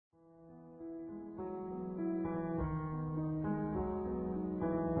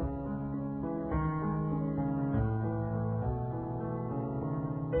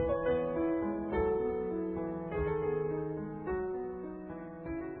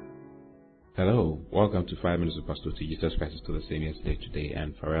Hello, welcome to 5 Minutes with Pastor T. Jesus Christ is still the same yesterday, today,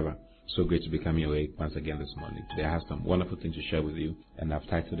 and forever. So great to be coming awake once again this morning. Today I have some wonderful things to share with you, and I've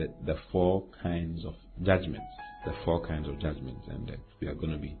titled it, The 4 Kinds of Judgments. The 4 Kinds of Judgments, and we are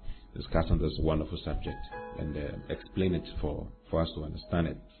going to be discussing this wonderful subject and explain it for us to understand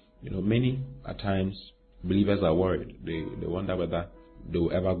it. You know, many at times believers are worried. They wonder whether they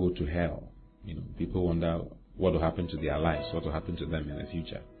will ever go to hell. You know, people wonder what will happen to their lives, what will happen to them in the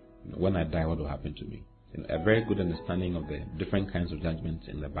future. You know, when I die, what will happen to me? You know, a very good understanding of the different kinds of judgments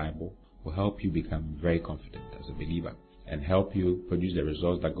in the Bible will help you become very confident as a believer and help you produce the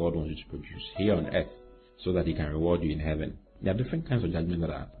results that God wants you to produce here on earth so that He can reward you in heaven. There are different kinds of judgment that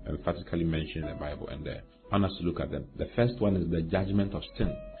are emphatically mentioned in the Bible, and I want us to look at them. The first one is the judgment of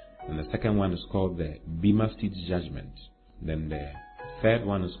sin, and the second one is called the Bema seat judgment. Then the third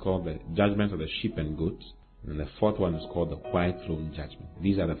one is called the judgment of the sheep and goats. And the fourth one is called the white throne judgment.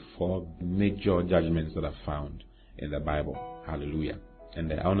 These are the 4 major judgments that are found in the Bible. Hallelujah.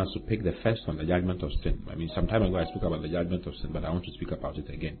 And I want us to pick the first one, the judgment of sin. I mean, some time ago I spoke about the judgment of sin, but I want to speak about it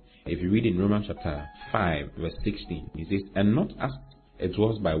again. If you read in Romans chapter 5, verse 16, it says, "And not as it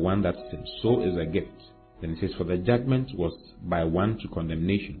was by one that sinned, so is a gift." Then it says, "For the judgment was by one to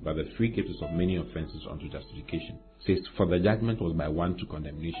condemnation, but the free gift is of many offenses unto justification." It says, "For the judgment was by one to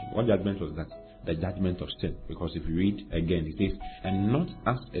condemnation." What judgment was that? The judgment of sin. Because if you read again, it says, "And not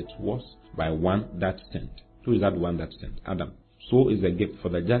as it was by one that sinned." Who is that one that sinned? Adam. "So is the gift, for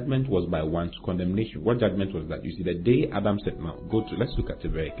the judgment was by one to condemnation." What judgment was that? You see, the day Adam said, now let's look at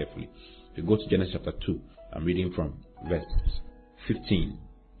it very carefully. If you go to Genesis chapter 2, I'm reading from verse 15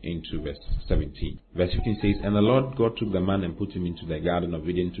 into verse 17. Verse 15 says, "And the Lord God took the man and put him into the garden of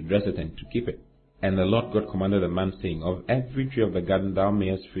Eden to dress it and to keep it. And the Lord God commanded the man, saying, Of every tree of the garden thou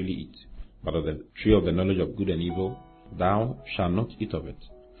mayest freely eat, but of the tree of the knowledge of good and evil thou shalt not eat of it.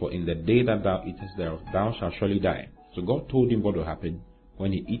 For in the day that thou eatest thereof thou shalt surely die." So God told him what will happen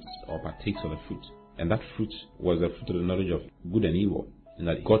when he eats or partakes of the fruit. And that fruit was the fruit of the knowledge of good and evil. And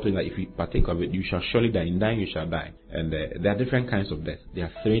that God told him that if you partake of it, you shall surely die. In dying you shall die. And there are different kinds of death. There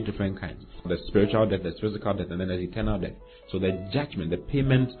are 3 different kinds. The spiritual death, the physical death, and then there's eternal death. So the judgment, the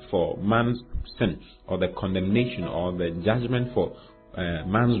payment for man's sin, or the condemnation, or the judgment for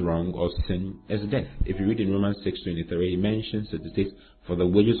man's wrong or sin is death. If you read in Romans 6:23, he mentions it. It says, "For the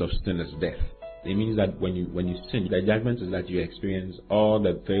wages of sin is death." It means that when you sin, the judgment is that you experience all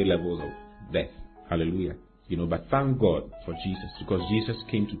the 3 levels of death. Hallelujah. You know, but thank God for Jesus, because Jesus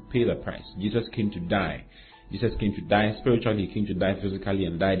came to pay the price. Jesus came to die. Jesus came to die spiritually, He came to die physically,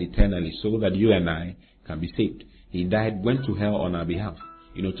 and died eternally so that you and I can be saved. He died, went to hell on our behalf.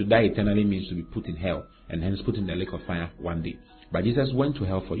 You know, to die eternally means to be put in hell, and hence put in the lake of fire one day. But Jesus went to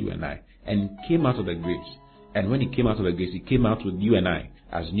hell for you and I, and came out of the graves. And when He came out of the graves, He came out with you and I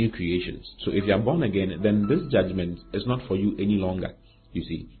as new creations. So if you are born again, then this judgment is not for you any longer. You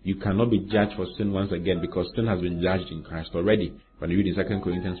see, you cannot be judged for sin once again, because sin has been judged in Christ already. When you read in 2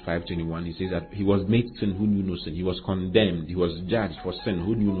 Corinthians 5:21, he says that He was made sin who knew no sin. He was condemned. He was judged for sin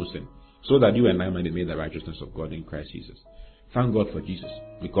who knew no sin, so that you and I might be made the righteousness of God in Christ Jesus. Thank God for Jesus.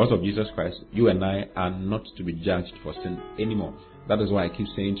 Because of Jesus Christ, you and I are not to be judged for sin anymore. That is why I keep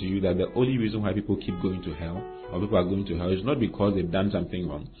saying to you that the only reason why people keep going to hell, or people are going to hell, is not because they've done something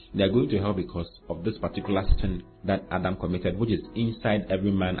wrong. They are going to hell because of this particular sin that Adam committed, which is inside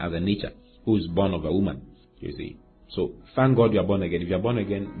every man as a nature, who is born of a woman. You see. So thank God you are born again. If you are born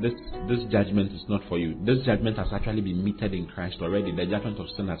again, this judgment is not for you. This judgment has actually been meted in Christ already. The judgment of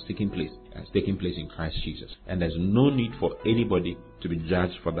sin has taken place. It has taken place in Christ Jesus. And there's no need for anybody to be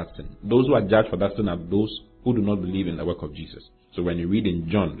judged for that sin. Those who are judged for that sin are those who do not believe in the work of Jesus. So when you read in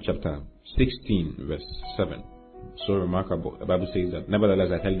John chapter 16, verse 7, so remarkable. The Bible says that, "Nevertheless,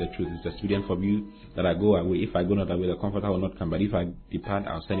 I tell you the truth, it's expedient for you that I go away. If I go not away, the Comforter will not come. But if I depart,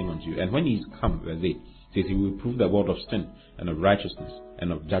 I'll send him unto you. And when he is come," verse 8, says, "He will prove the word of sin and of righteousness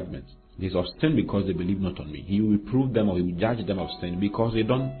and of judgment." It is of sin because they believe not on me. He will prove them, or He will judge them of sin because they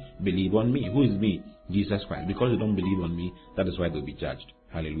don't believe on me. Who is me? Jesus Christ. Because they don't believe on me, that is why they'll be judged.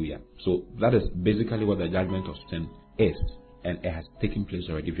 Hallelujah. So that is basically what the judgment of sin is. And it has taken place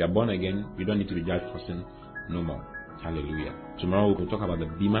already. If you are born again, you don't need to be judged for sin no more. Hallelujah. Tomorrow we'll talk about the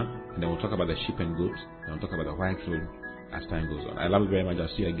Bema, and then we'll talk about the sheep and goats, and we'll talk about the white throne as time goes on. I love you very much. I'll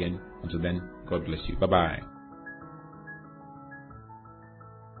see you again. Until then, God bless you. Bye-bye.